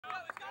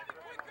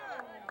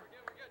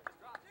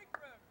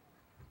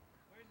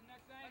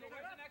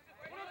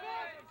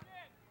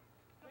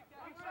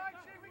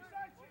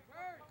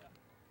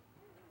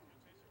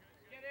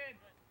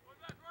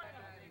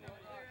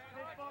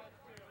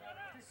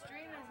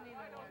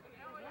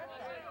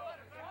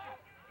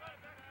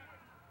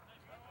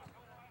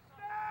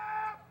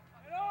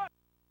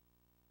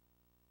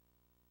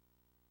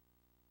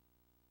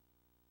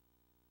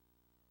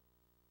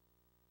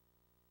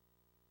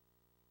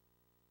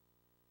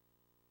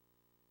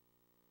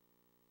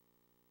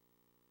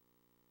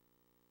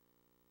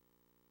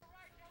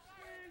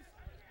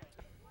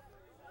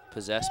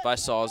Possessed by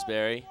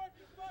Salisbury,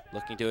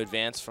 looking to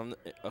advance from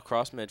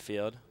across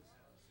midfield.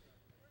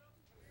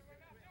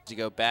 To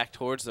go back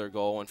towards their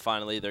goal, and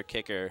finally their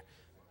kicker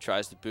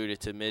tries to boot it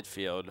to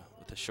midfield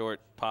with a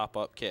short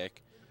pop-up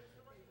kick.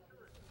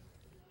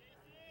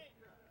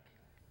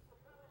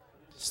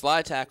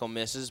 Slide tackle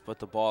misses, but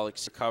the ball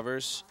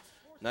recovers.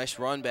 Nice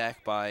run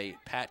back by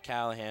Pat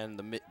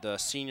Callahan, the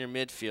senior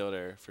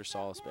midfielder for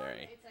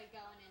Salisbury. It's like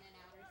going in and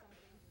out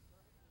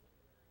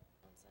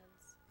or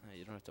something.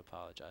 You don't have to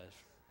apologize.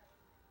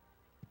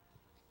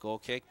 Goal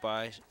kick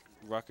by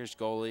Rutgers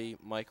goalie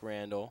Mike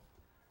Randall.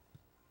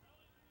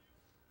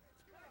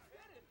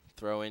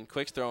 Throw in,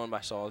 quick throw in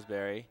by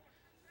Salisbury.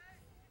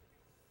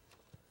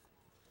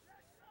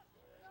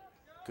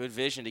 Good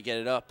vision to get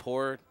it up.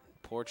 Poor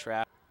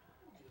trap.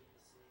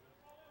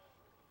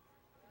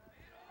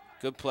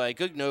 Good play,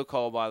 good no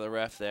call by the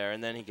ref there,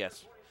 and then he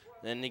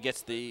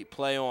gets the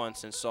play on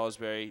since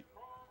Salisbury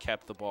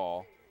kept the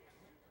ball.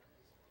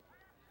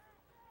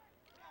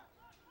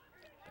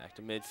 Back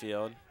to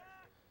midfield.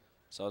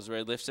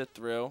 Salisbury lifts it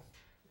through.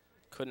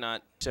 Could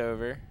not. It's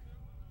over.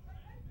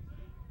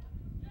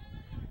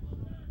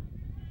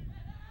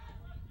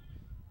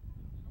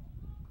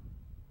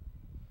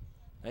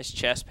 Nice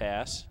chest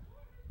pass.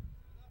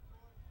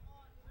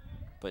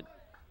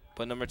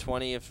 But number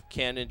 20 of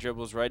Camden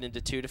dribbles right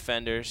into two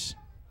defenders,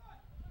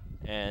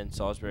 and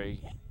Salisbury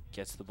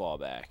gets the ball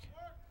back.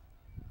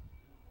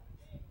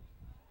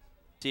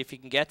 See if he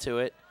can get to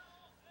it.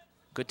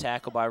 Good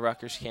tackle by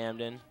Rutgers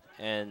Camden,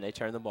 and they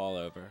turn the ball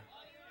over.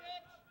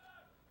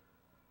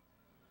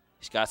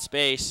 He's got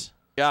space.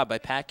 Good job by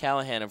Pat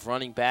Callahan of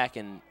running back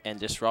and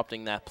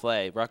disrupting that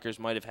play. Rutgers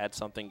might have had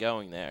something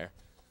going there.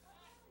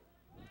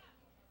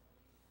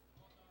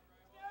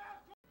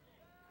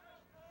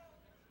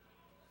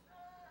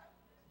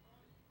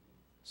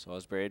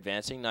 Salisbury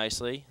advancing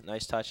nicely.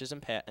 Nice touches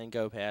and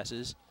go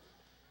passes.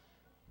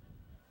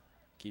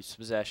 Keeps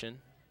possession.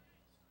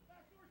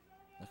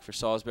 Look for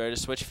Salisbury to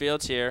switch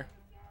fields here.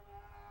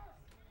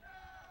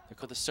 They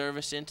put the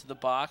service into the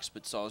box,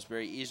 but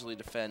Salisbury easily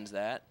defends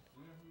that.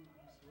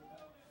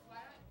 Why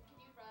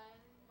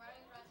don't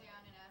you run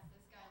down and ask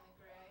this guy in the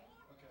gray?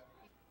 Okay.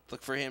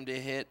 Look for him to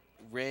hit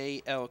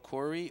Ray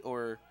El-Khoury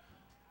or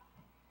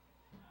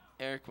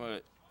Eric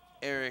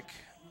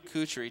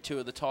Kuchary, two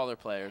of the taller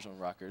players on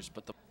Rutgers,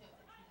 but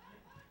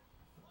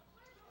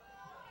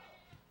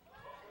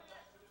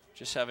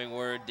just having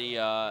word,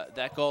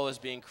 that goal is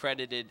being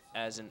credited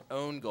as an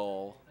own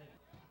goal.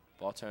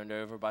 Ball turned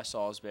over by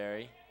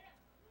Salisbury.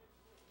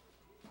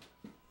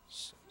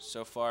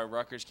 So far,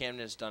 Rutgers Camden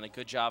has done a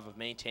good job of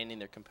maintaining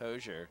their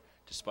composure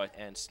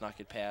and snuck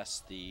it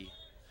past the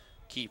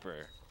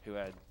keeper, who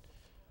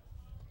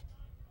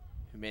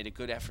made a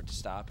good effort to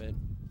stop it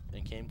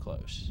and came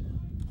close.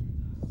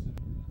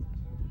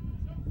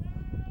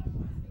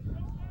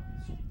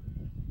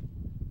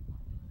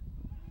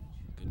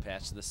 Good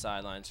pass to the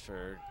sidelines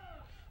for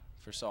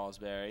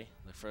Salisbury.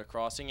 Look for a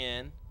crossing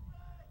in.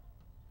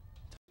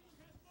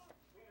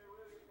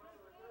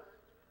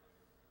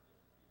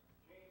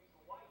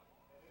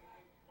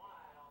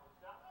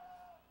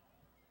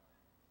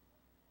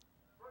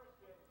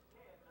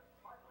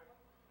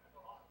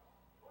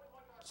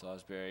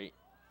 Salisbury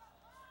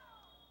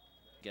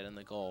getting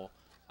the goal.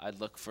 I'd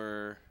look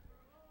for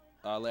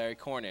Larry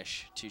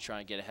Cornish to try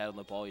and get ahead on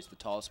the ball. He's the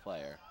tallest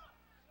player.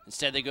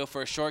 Instead, they go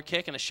for a short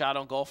kick and a shot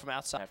on goal from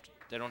outside.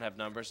 They don't have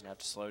numbers and have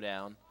to slow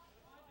down.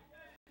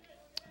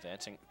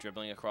 Advancing,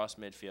 dribbling across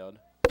midfield.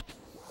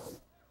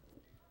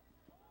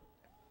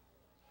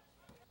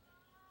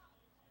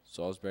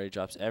 Salisbury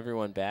drops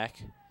everyone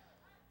back.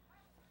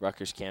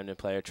 Rutgers Camden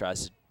player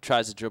tries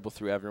to dribble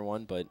through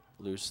everyone, but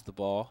loses the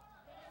ball.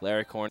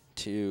 Larry Cornish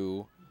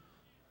to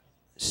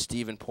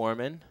Stephen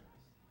Poorman.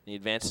 He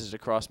advances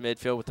across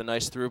midfield with a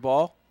nice through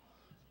ball.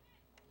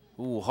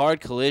 Ooh, hard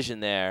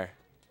collision there,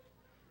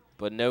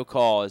 but no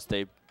call as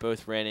they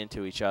both ran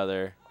into each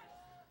other.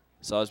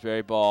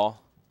 Salisbury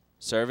ball.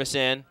 Service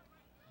in.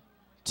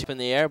 Tip in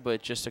the air,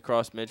 but just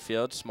across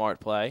midfield. Smart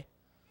play.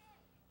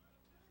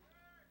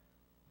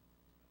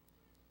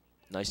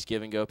 Nice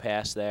give and go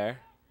pass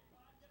there.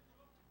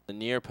 The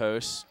near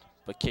post,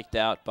 but kicked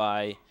out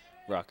by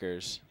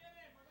Rutgers.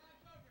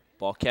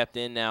 Ball kept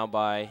in now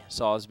by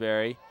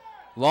Salisbury.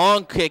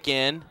 Long kick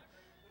in.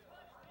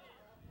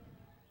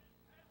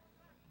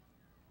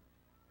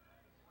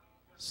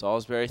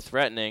 Salisbury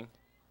threatening.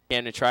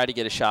 And to try to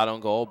get a shot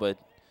on goal, but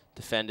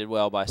defended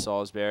well by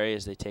Salisbury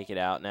as they take it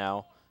out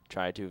now,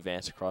 trying to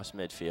advance across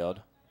midfield.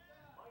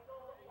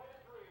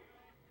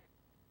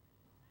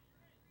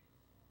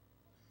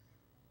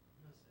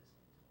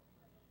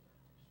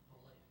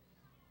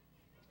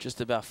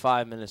 Just about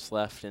 5 minutes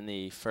left in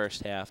the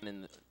first half,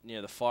 and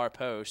near the far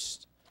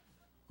post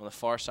on the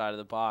far side of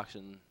the box,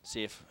 and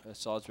see if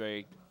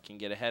Salisbury can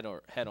get a head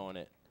on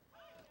it.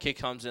 Kick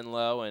comes in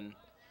low and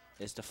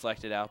is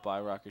deflected out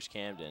by Rutgers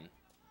Camden.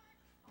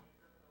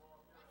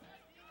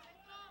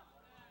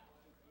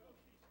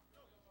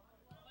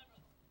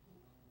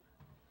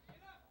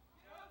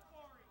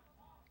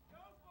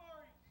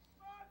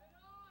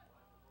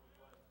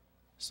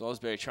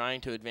 Salisbury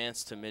trying to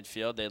advance to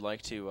midfield. They'd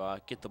like to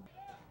get the.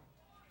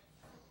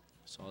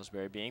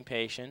 Salisbury being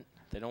patient.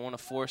 They don't want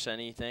to force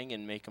anything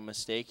and make a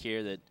mistake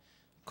here that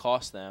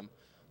costs them.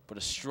 But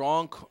a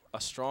strong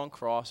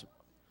cross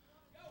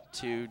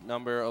to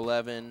number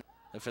 11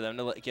 for them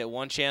to get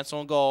one chance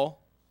on goal.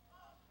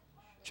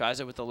 Tries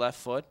it with the left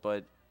foot,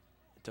 but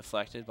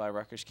deflected by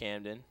Rutgers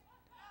Camden.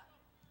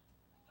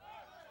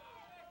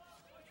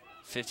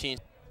 15.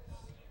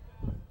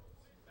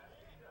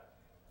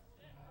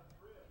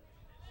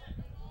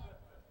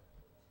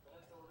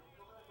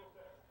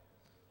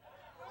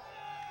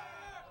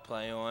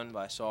 Play on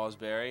by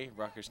Salisbury.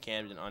 Rutgers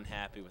Camden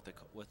unhappy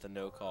with the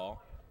no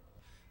call.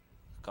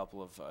 A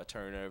couple of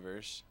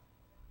turnovers.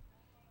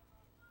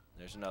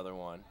 There's another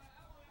one.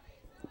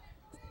 I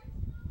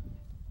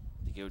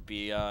think it would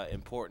be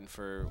important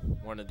for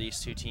one of these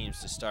two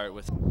teams to start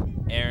with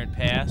errant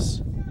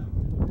pass.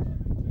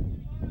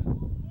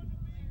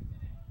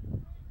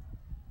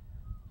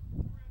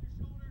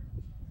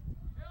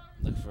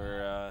 Look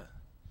for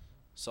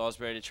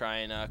Salisbury to try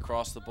and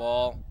cross the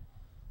ball.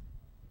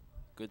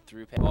 Good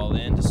through pass. Ball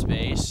into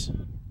space.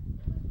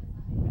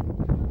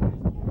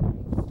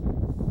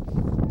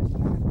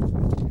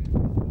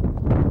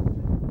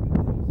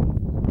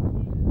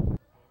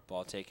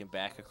 Ball taken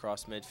back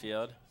across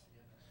midfield.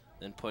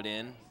 Then put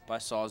in by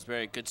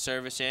Salisbury. Good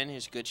service in.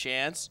 Here's a good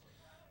chance.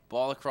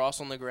 Ball across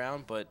on the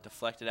ground, but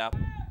deflected out.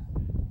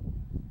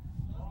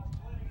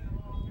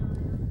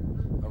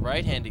 A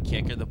right-handed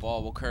kicker. The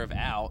ball will curve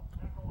out.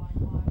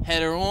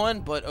 Header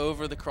on, but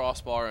over the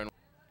crossbar and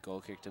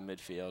goal kick to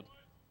midfield.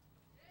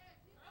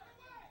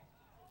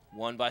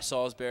 Won by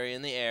Salisbury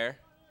in the air.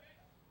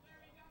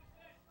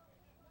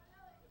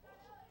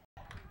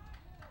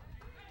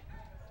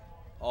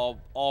 All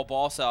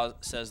ball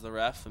says the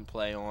ref, and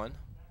play on.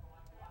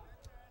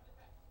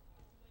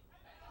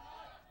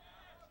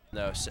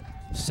 No,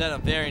 set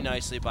up very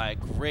nicely by a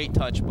great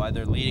touch by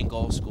their leading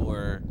goal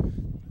scorer,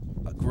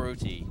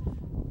 Grote,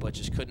 but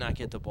just could not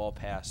get the ball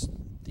past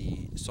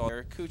the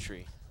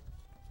Kutri.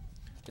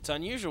 It's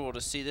unusual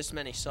to see this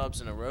many subs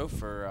in a row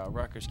for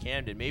Rutgers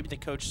Camden. Maybe the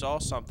coach saw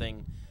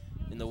something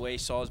in the way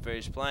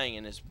Salisbury's playing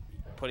and is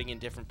putting in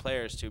different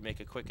players to make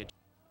a quick adjustment.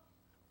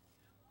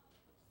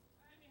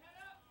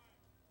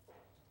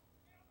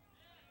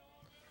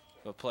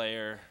 A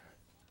player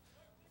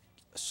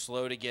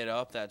slow to get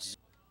up. That's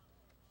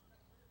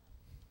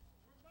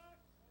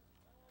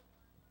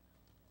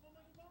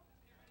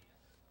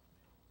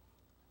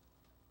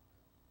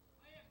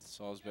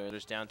Salisbury.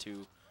 There's down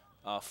to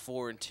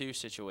 4-2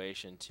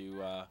 situation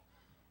to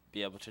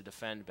be able to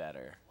defend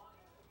better.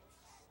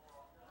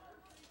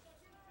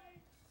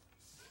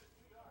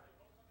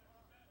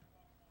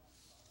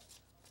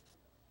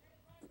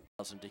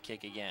 Allows him to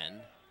kick again.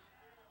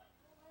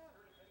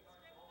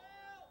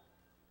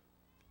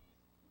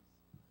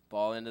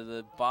 Ball into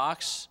the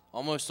box,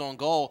 almost on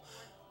goal.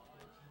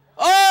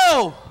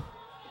 Oh!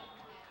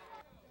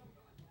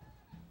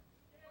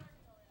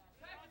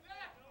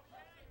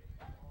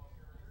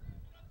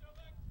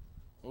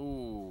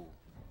 Ooh.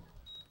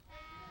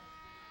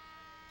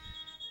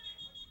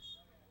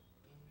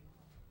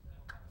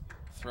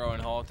 Throw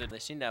and halted. They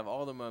seem to have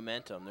all the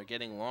momentum. They're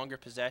getting longer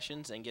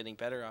possessions and getting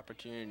better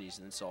opportunities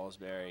than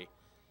Salisbury.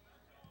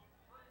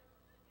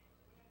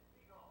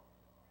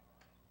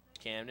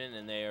 Camden,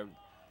 and they are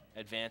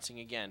advancing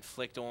again.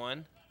 Flicked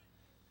on.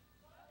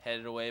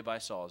 Headed away by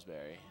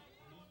Salisbury.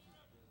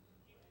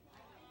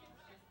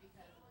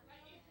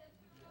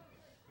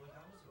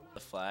 The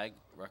flag.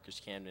 Rutgers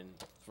Camden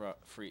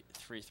free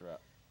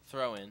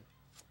throw in.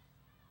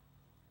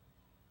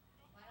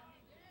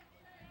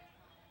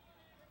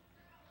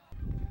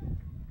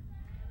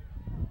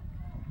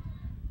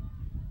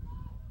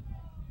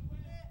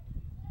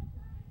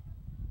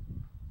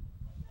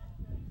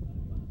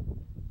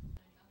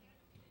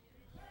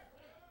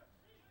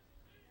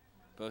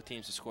 Both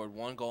teams have scored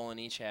one goal in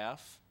each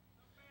half.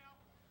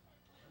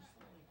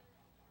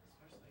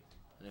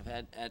 And have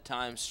had at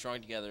times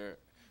strung together.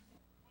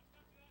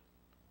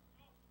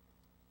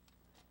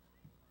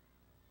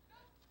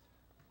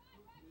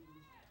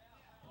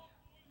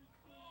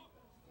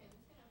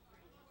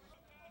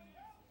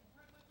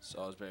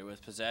 Salisbury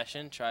with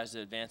possession, tries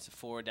to advance it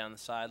forward down the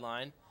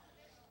sideline.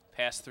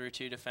 Pass through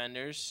two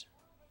defenders.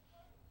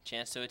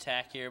 Chance to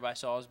attack here by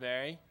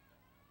Salisbury.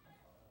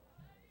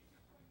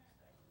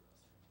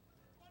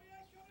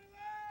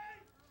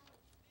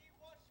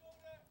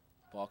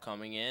 Ball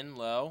coming in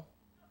low.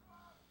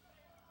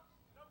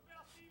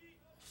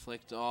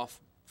 Flicked off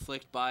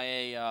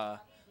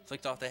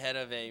the head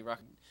of a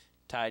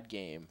tied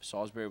game.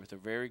 Salisbury with a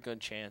very good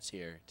chance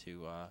here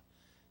to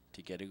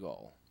get a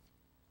goal.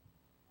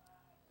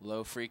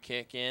 Low free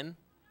kick in.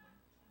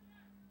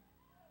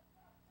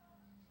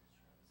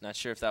 Not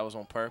sure if that was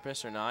on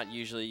purpose or not.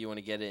 Usually you want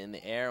to get it in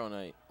the air on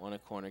a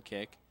corner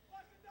kick.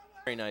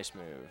 Very nice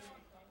move.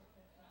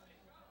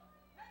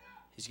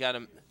 He's got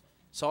a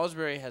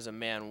Salisbury has a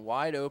man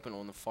wide open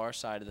on the far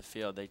side of the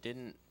field. They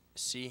didn't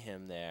see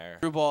him there.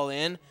 Through ball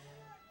in.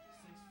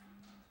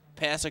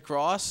 Pass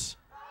across.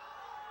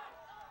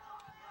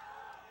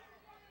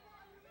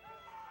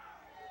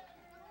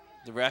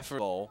 The referee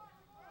goal.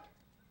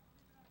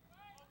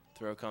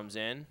 Throw comes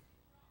in.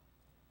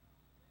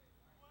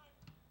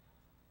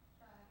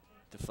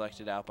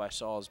 Deflected out by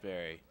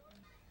Salisbury.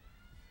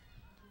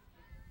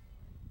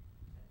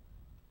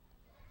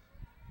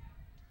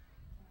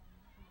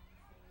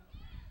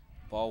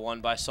 Ball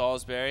won by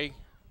Salisbury.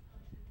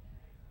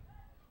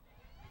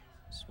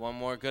 It's one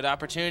more good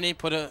opportunity.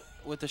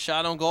 With a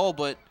shot on goal,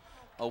 but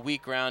a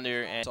weak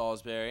rounder and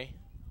Salisbury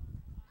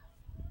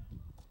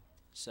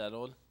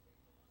settled.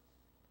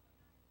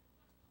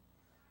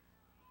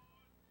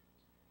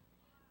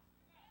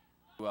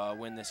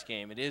 Win this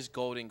game. It is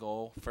golden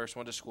goal. First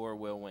one to score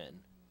will win.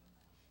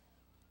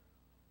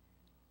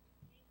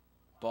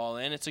 Ball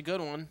in. It's a good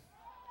one.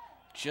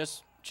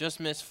 Just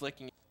missed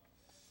flicking.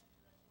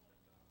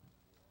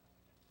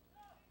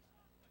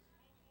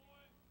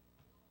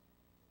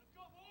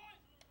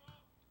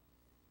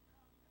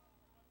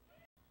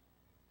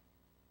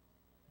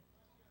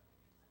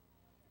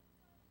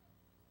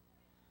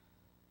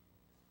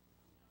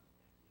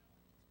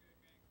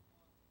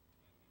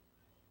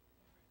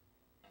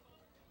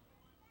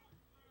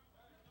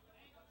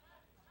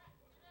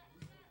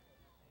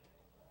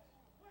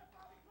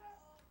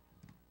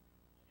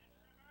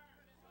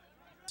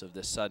 Of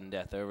this sudden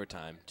death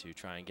overtime to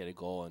try and get a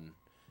goal and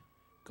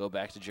go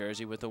back to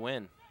Jersey with a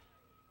win.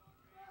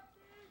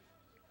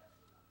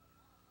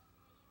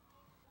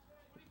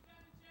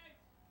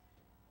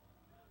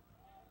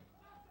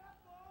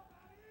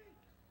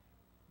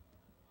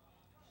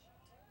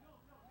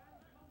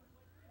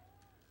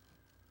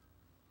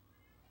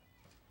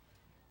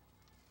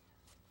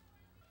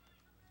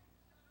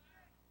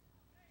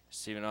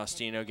 Steven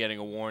Ostino getting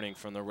a warning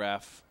from the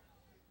ref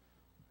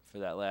for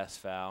that last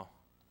foul.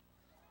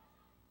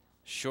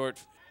 Short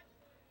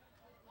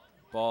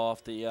ball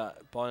off the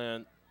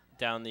ball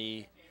down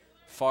the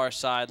far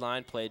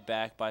sideline, played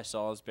back by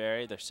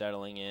Salisbury. They're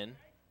settling in.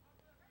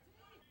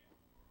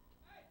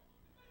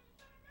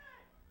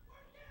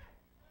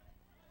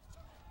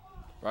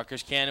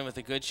 Rutgers Cannon with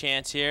a good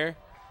chance here.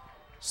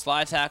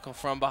 Slide tackle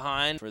from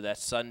behind for that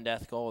sudden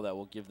death goal that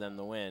will give them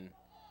the win.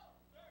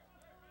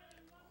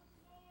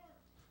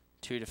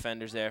 Two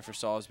defenders there for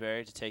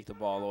Salisbury to take the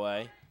ball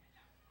away.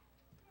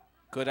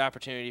 Good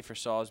opportunity for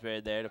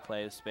Salisbury there to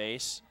play the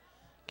space.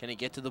 Can he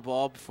get to the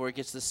ball before he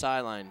gets to the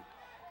sideline?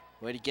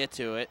 Way to get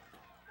to it.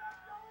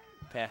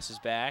 Passes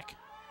back.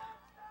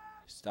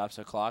 Stops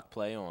the clock,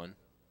 play on.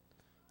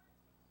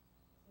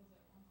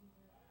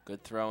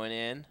 Good throwing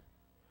in.